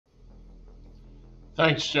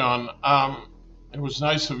Thanks, John. It was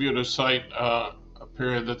nice of you to cite a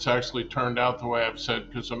period that's actually turned out the way I've said,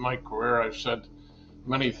 because in my career I've said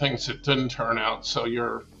many things that didn't turn out. So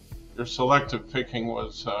your selective picking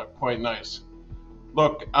was quite nice.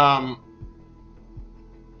 Look, I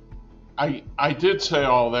did say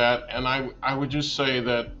all that, and I would just say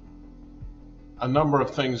that a number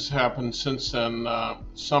of things happened since then.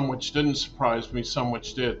 Some which didn't surprise me, some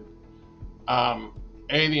which did. Um,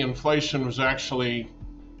 the inflation was actually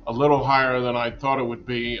a little higher than I thought it would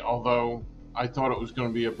be, although I thought it was going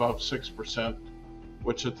to be above 6%,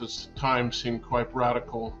 which at this time seemed quite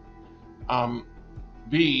radical. Um,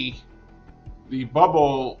 B, the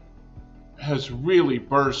bubble has really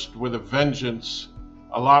burst with a vengeance,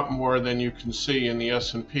 a lot more than you can see in the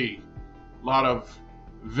S&P. A lot of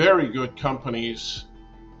very good companies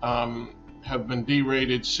have been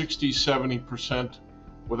derated 60, 70%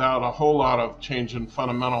 without a whole lot of change in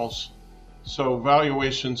fundamentals. So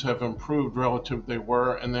valuations have improved relative they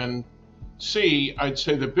were. And then C, I'd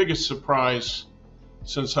say the biggest surprise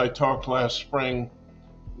since I talked last spring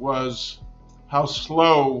was how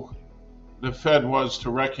slow the Fed was to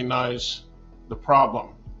recognize the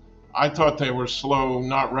problem. I thought they were slow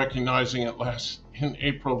not recognizing it last in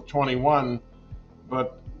April of 21,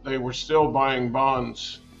 but they were still buying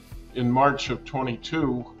bonds in March of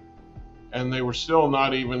 22, and they were still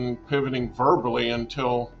not even pivoting verbally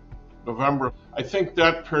until November. I think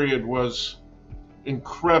that period was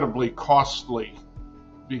incredibly costly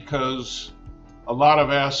because a lot of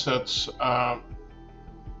assets,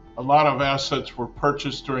 were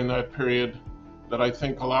purchased during that period that I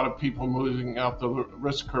think a lot of people moving out the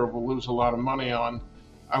risk curve will lose a lot of money on.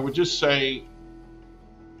 I would just say,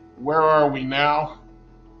 where are we now?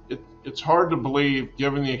 It's hard to believe,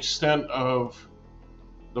 given the extent of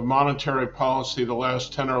the monetary policy the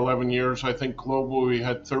last 10 or 11 years. I think globally we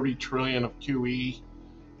had 30 trillion of QE.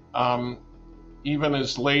 Even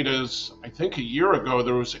as late as, I think a year ago,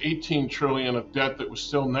 there was 18 trillion of debt that was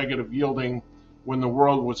still negative yielding when the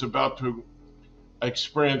world was about to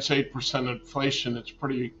experience 8% inflation. It's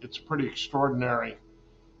pretty extraordinary.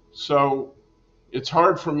 So it's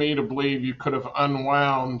hard for me to believe you could have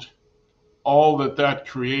unwound all that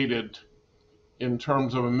created in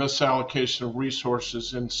terms of a misallocation of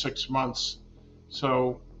resources in 6 months.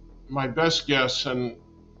 So my best guess, and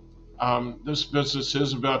this business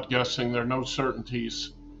is about guessing, there are no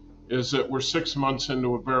certainties, is that we're 6 months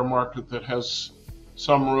into a bear market that has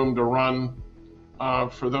some room to run.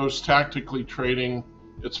 For those tactically trading,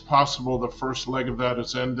 it's possible the first leg of that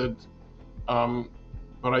has ended,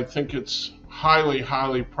 but I think it's highly,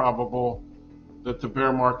 highly probable that the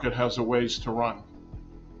bear market has a ways to run.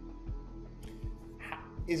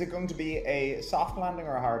 Is it going to be a soft landing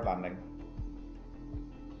or a hard landing?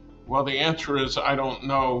 Well, the answer is I don't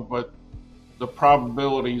know, but the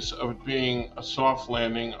probabilities of it being a soft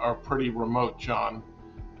landing are pretty remote, John.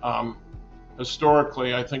 Um,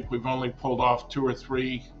 Historically, I think we've only pulled off two or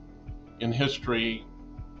three in history.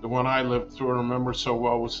 The one I lived through and remember so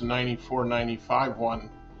well was the 94, 95 one,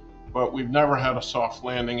 but we've never had a soft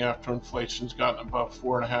landing after inflation's gotten above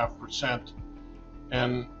 4.5%.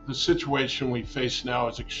 And the situation we face now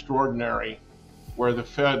is extraordinary, where the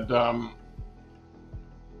Fed,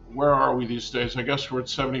 where are we these days? I guess we're at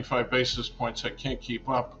 75 basis points. I can't keep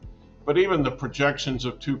up. But even the projections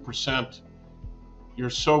of 2%, you're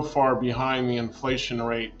so far behind the inflation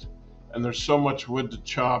rate, and there's so much wood to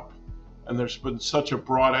chop, and there's been such a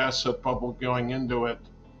broad asset bubble going into it.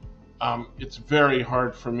 It's very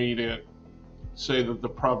hard for me to say that the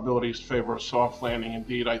probabilities favor a soft landing.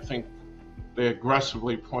 Indeed, I think they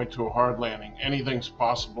aggressively point to a hard landing. Anything's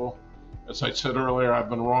possible. As I said earlier, I've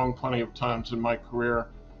been wrong plenty of times in my career,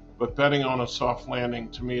 but betting on a soft landing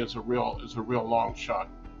to me is a real long shot.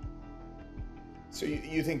 So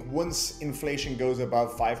you think once inflation goes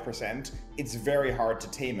above 5%, it's very hard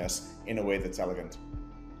to tame it in a way that's elegant?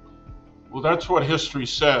 Well, that's what history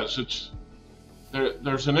says.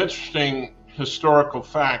 There's an interesting historical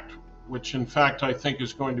fact, which in fact I think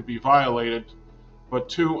is going to be violated, but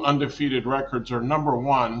two undefeated records are: number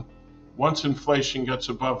one, once inflation gets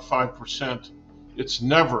above 5%, it's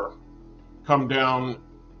never come down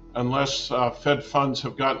unless Fed funds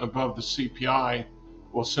have gotten above the CPI.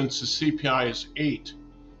 Well, since the CPI is 8,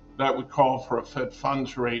 that would call for a Fed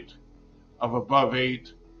funds rate of above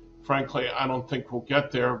 8. Frankly, I don't think we'll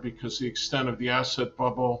get there because the extent of the asset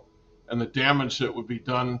bubble and the damage that would be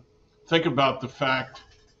done. Think about the fact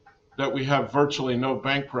that we have virtually no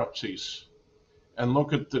bankruptcies, and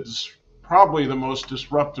look at probably the most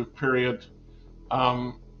disruptive period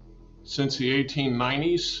since the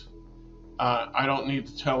 1890s. I don't need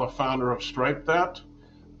to tell a founder of Stripe that.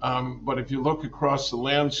 But if you look across the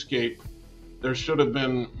landscape, there should have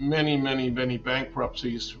been many, many, many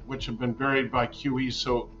bankruptcies, which have been buried by QE.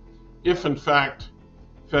 So if in fact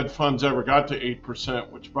Fed funds ever got to 8%,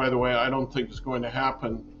 which by the way, I don't think is going to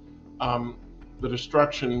happen, the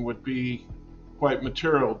destruction would be quite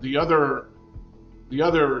material. The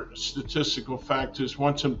other statistical fact is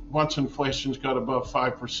once inflation's got above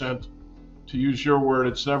 5%, to use your word,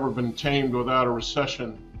 it's never been tamed without a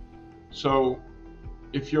recession. So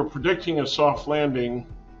if you're predicting a soft landing,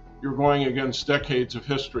 you're going against decades of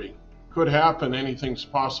history. Could happen, anything's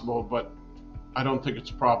possible, but I don't think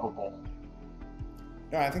it's probable.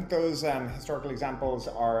 No, I think those historical examples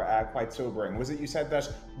are quite sobering. Was it you said that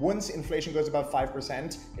once inflation goes above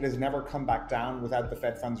 5%, it has never come back down without the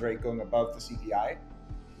Fed funds rate going above the CPI?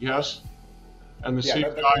 Yes, and the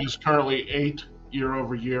CPI is currently 8 year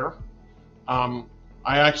over year.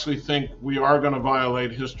 I actually think we are going to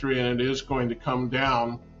violate history and it is going to come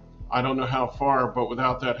down. I don't know how far, but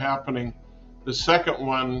without that happening, the second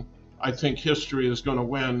one, I think history is going to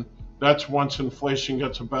win. That's once inflation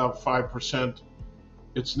gets above 5%.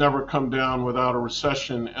 It's never come down without a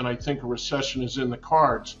recession, and I think a recession is in the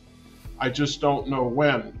cards. I just don't know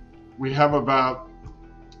when. We have about,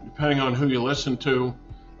 depending on who you listen to,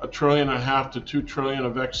 $1.5 trillion to $2 trillion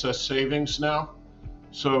of excess savings now.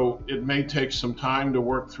 So it may take some time to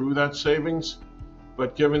work through that savings,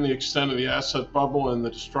 but given the extent of the asset bubble and the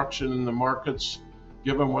destruction in the markets,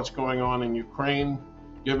 given what's going on in Ukraine,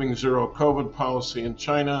 given zero COVID policy in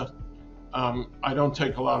China, I don't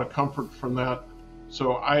take a lot of comfort from that.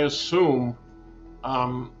 So I assume,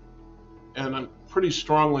 and I pretty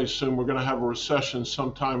strongly assume, we're going to have a recession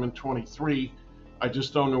sometime in 23. I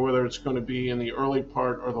just don't know whether it's going to be in the early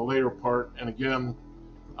part or the later part. And again,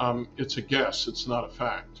 it's a guess, it's not a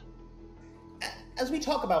fact. As we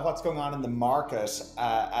talk about what's going on in the market,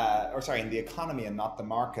 in the economy and not the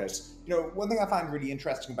market, one thing I find really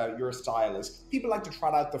interesting about your style is people like to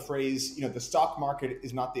trot out the phrase, the stock market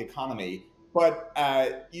is not the economy, but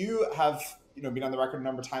you have been on the record a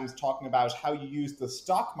number of times talking about how you use the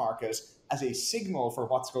stock market as a signal for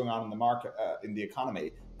what's going on in the market, in the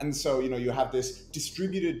economy. And so, you have this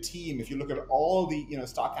distributed team. If you look at all the,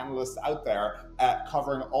 stock analysts out there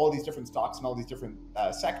covering all these different stocks and all these different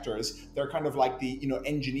sectors, they're kind of like the,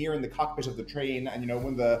 engineer in the cockpit of the train. And,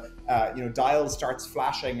 when the, dial starts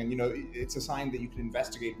flashing and, it's a sign that you can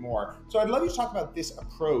investigate more. So I'd love you to talk about this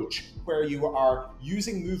approach where you are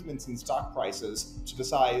using movements in stock prices to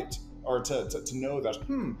decide or to know that,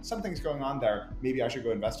 something's going on there. Maybe I should go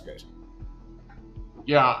investigate.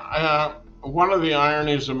 Yeah. One of the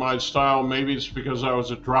ironies of my style, maybe it's because I was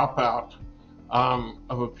a dropout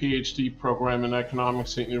of a PhD program in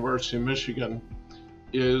economics at the University of Michigan,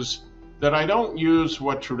 is that I don't use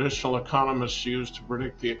what traditional economists use to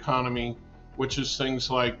predict the economy, which is things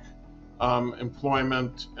like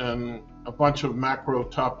employment and a bunch of macro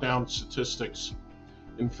top-down statistics.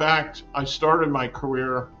 In fact, I started my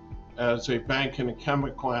career as a bank and a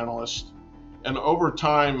chemical analyst, and over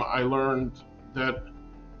time I learned that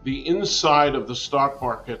the inside of the stock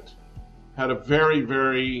market had a very,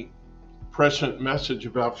 very prescient message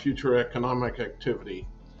about future economic activity.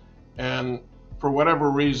 And for whatever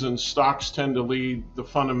reason, stocks tend to lead the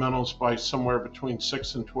fundamentals by somewhere between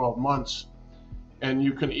 6 and 12 months. And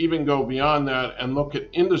you can even go beyond that and look at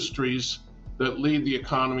industries that lead the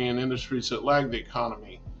economy and industries that lag the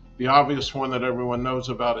economy. The obvious one that everyone knows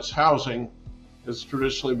about is housing. Has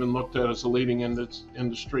traditionally been looked at as a leading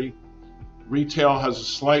industry. Retail has a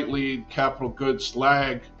slight lead, capital goods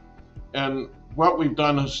lag. And what we've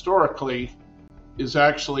done historically is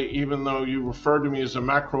actually, even though you referred to me as a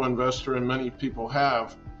macro investor and many people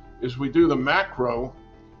have, is we do the macro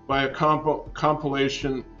by a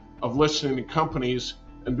compilation of listening to companies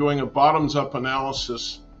and doing a bottoms-up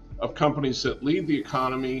analysis of companies that lead the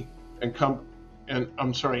economy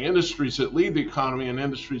industries that lead the economy and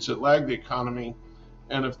industries that lag the economy.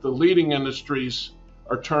 And if the leading industries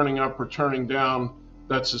are turning up or turning down,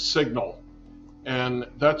 that's a signal. And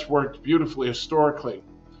that's worked beautifully historically.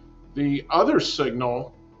 The other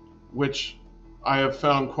signal, which I have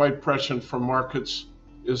found quite prescient for markets,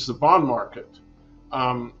 is the bond market.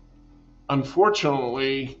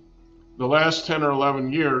 Unfortunately, the last 10 or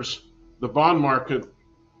 11 years, the bond market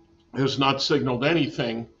has not signaled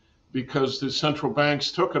anything because the central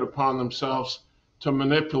banks took it upon themselves to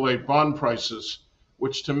manipulate bond prices,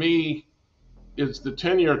 which to me is the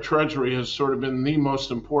 10-year treasury has sort of been the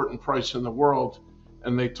most important price in the world,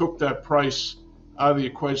 and they took that price out of the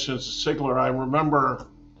equation as a signaler. I remember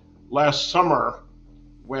last summer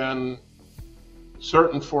when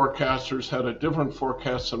certain forecasters had a different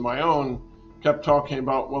forecast than my own, kept talking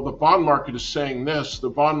about, well, the bond market is saying this, the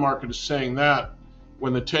bond market is saying that,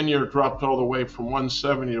 when the 10-year dropped all the way from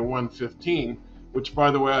 170 to 115, which,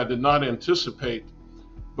 by the way, I did not anticipate.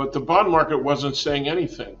 But the bond market wasn't saying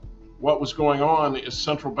anything. What was going on is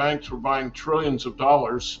central banks were buying trillions of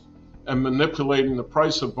dollars and manipulating the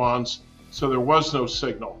price of bonds, so there was no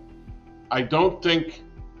signal. I don't think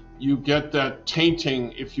you get that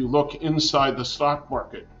tainting if you look inside the stock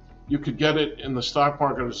market. You could get it in the stock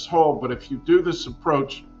market as a whole, but if you do this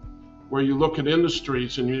approach where you look at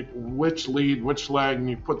industries and which lead, which lag, and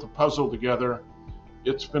you put the puzzle together,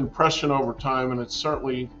 it's been prescient over time, and it's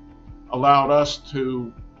certainly allowed us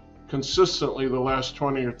to consistently the last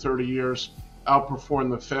 20 or 30 years outperform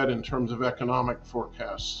the Fed in terms of economic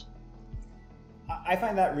forecasts. I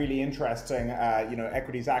find that really interesting,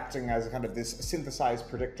 equities acting as kind of this synthesized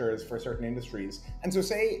predictors for certain industries. And so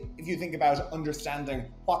say, if you think about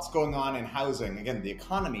understanding what's going on in housing, again, the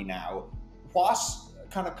economy now, what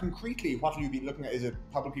kind of concretely, what will you be looking at? Is it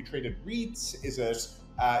publicly traded REITs? Is it,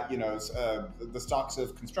 the stocks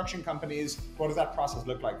of construction companies? What does that process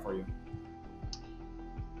look like for you?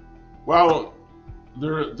 Well,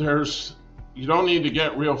 you don't need to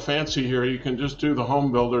get real fancy here. You can just do the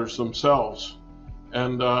home builders themselves.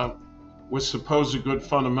 And with supposed good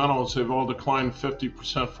fundamentals, they've all declined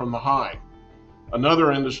 50% from the high.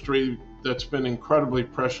 Another industry that's been incredibly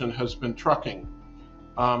prescient has been trucking.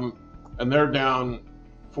 And they're down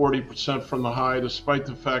 40% from the high, despite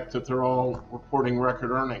the fact that they're all reporting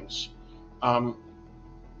record earnings.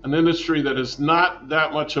 An industry that is not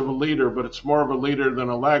that much of a leader, but it's more of a leader than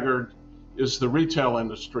a laggard, is the retail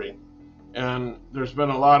industry. And there's been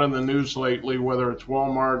a lot in the news lately, whether it's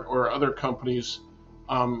Walmart or other companies,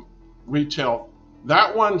 retail.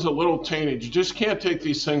 That one's a little tainted. You just can't take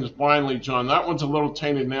these things blindly, John. That one's a little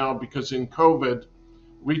tainted now because in COVID,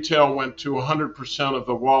 retail went to 100% of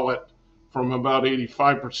the wallet from about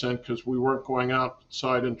 85% because we weren't going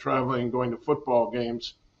outside and traveling and going to football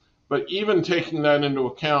games. But even taking that into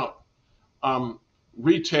account,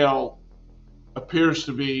 retail appears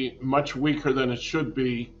to be much weaker than it should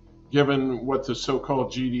be given what the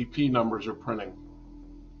so-called GDP numbers are printing.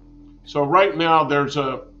 So right now there's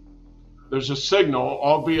a signal,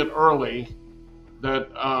 albeit early, that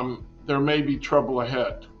there may be trouble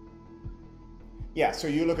ahead. Yeah, so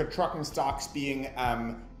you look at trucking stocks being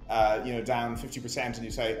down 50%, and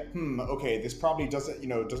you say, okay, this probably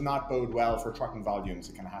does not bode well for trucking volumes.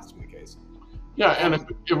 It kind of has to be the case. Yeah, and if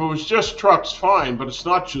it was just trucks, fine, but it's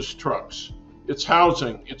not just trucks. It's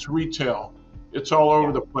housing, it's retail, it's all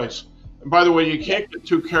over the place. And by the way, you can't get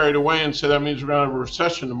too carried away and say that means we're going to have a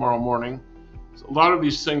recession tomorrow morning. A lot of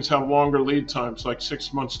these things have longer lead times, like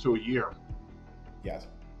 6 months to a year. Yes.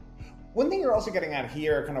 One thing you're also getting at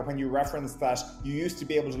here, kind of when you reference that you used to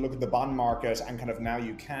be able to look at the bond market and kind of now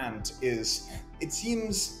you can't, is it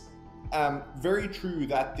seems very true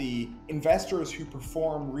that the investors who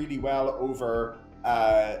perform really well over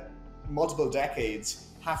multiple decades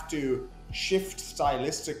have to shift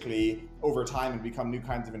stylistically over time and become new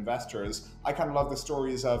kinds of investors. I kind of love the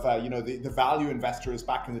stories of the value investors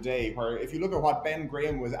back in the day, where if you look at what Ben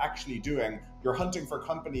Graham was actually doing, you're hunting for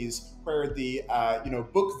companies where the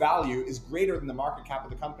book value is greater than the market cap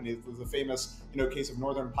of the company. There's a famous case of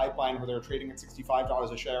Northern Pipeline where they were trading at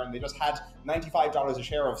 $65 a share and they just had $95 a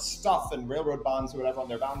share of stuff and railroad bonds or whatever on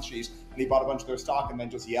their balance sheet, and he bought a bunch of their stock and then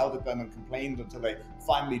just yelled at them and complained until they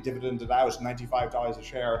finally dividended out $95 a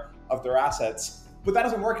share of their assets. But that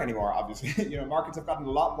doesn't work anymore, obviously. Markets have gotten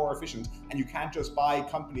a lot more efficient, and you can't just buy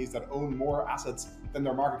companies that own more assets than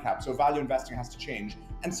their market cap. So value investing has to change.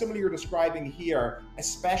 And similarly, you're describing here,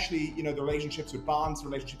 especially the relationships with bonds,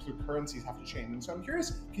 relationships with currencies have to change. And so I'm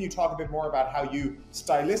curious, can you talk a bit more about how you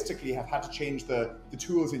stylistically have had to change the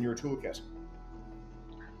tools in your toolkit?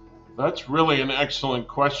 That's really an excellent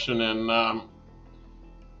question, and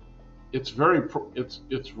it's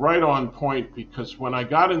right on point, because when I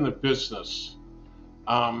got in the business,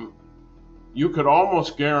 you could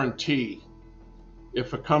almost guarantee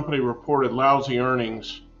if a company reported lousy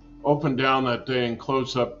earnings, opened down that day and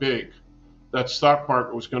closed up big, that stock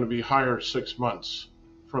market was going to be higher 6 months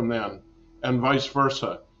from then, and vice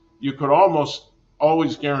versa. You could almost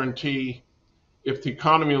always guarantee if the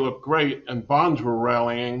economy looked great and bonds were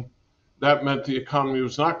rallying, that meant the economy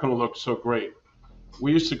was not going to look so great.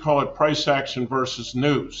 We used to call it price action versus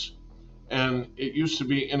news. And it used to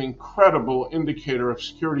be an incredible indicator of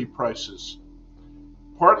security prices,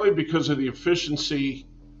 partly because of the efficiency,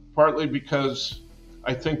 partly because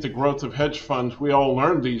I think the growth of hedge funds, we all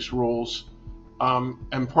learned these rules,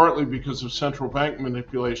 and partly because of central bank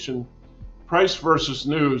manipulation. Price versus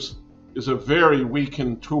news is a very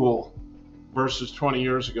weakened tool versus 20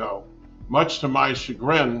 years ago. much to my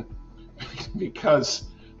chagrin, because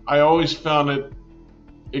I always found it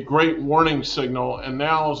a great warning signal, and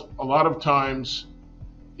now a lot of times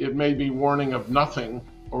it may be warning of nothing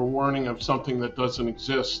or warning of something that doesn't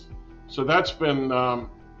exist. So that's been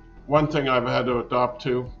one thing I've had to adopt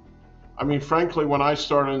to. I mean, frankly, when I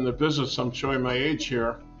started in the business, I'm showing my age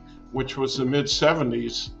here, which was the mid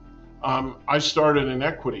 70s, I started in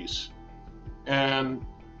equities. And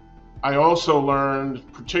I also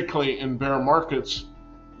learned, particularly in bear markets,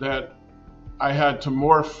 that I had to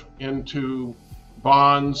morph into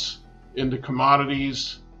bonds, into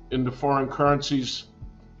commodities, into foreign currencies,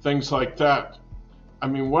 things like that. I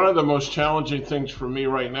mean, one of the most challenging things for me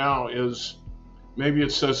right now is, maybe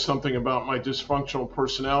it says something about my dysfunctional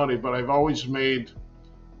personality, but I've always made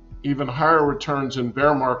even higher returns in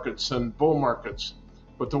bear markets than bull markets.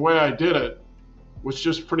 But the way I did it was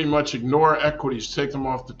just pretty much ignore equities, take them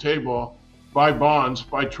off the table, buy bonds,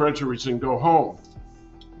 buy treasuries, and go home.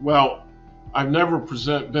 Well, I've never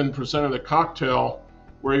been presented a cocktail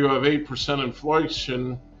where you have 8%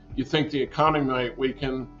 inflation, you think the economy might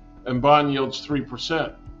weaken, and bond yields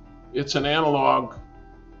 3%. It's an analog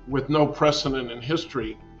with no precedent in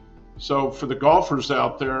history. So for the golfers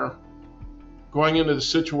out there, going into the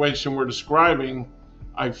situation we're describing,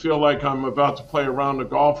 I feel like I'm about to play a round of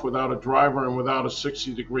golf without a driver and without a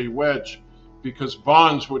 60-degree wedge, because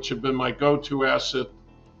bonds, which have been my go-to asset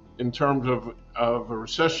in terms of a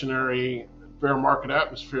recessionary bear market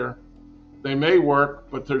atmosphere, they may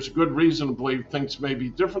work, but there's good reason to believe things may be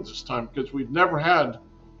different this time, because we've never had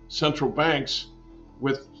central banks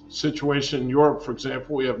with situation in Europe, for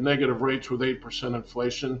example. We have negative rates with 8%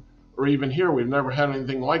 inflation, or even here, we've never had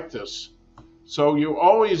anything like this. So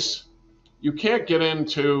you can't get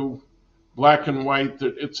into black and white.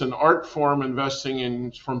 That it's an art form, investing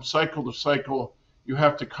in. From cycle to cycle, you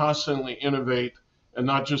have to constantly innovate and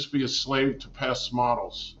not just be a slave to past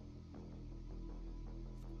models.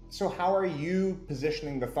 So how are you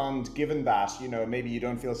positioning the fund, given that, maybe you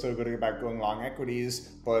don't feel so good about going long equities,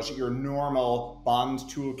 but your normal bond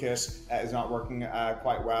toolkit is not working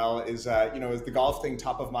quite well? Is the golf thing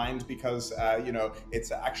top of mind because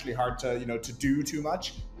it's actually hard to do too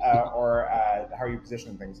much, or how are you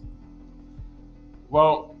positioning things?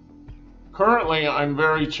 Well, currently I'm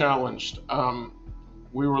very challenged.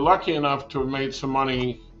 We were lucky enough to have made some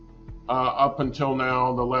money up until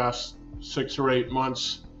now, the last 6 or 8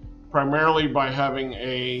 months, primarily by having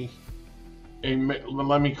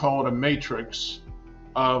let me call it a matrix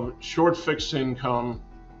of short fixed income,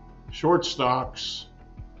 short stocks,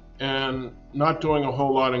 and not doing a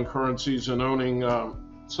whole lot in currencies, and owning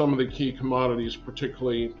some of the key commodities,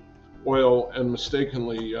 particularly oil and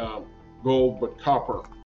mistakenly gold, but copper.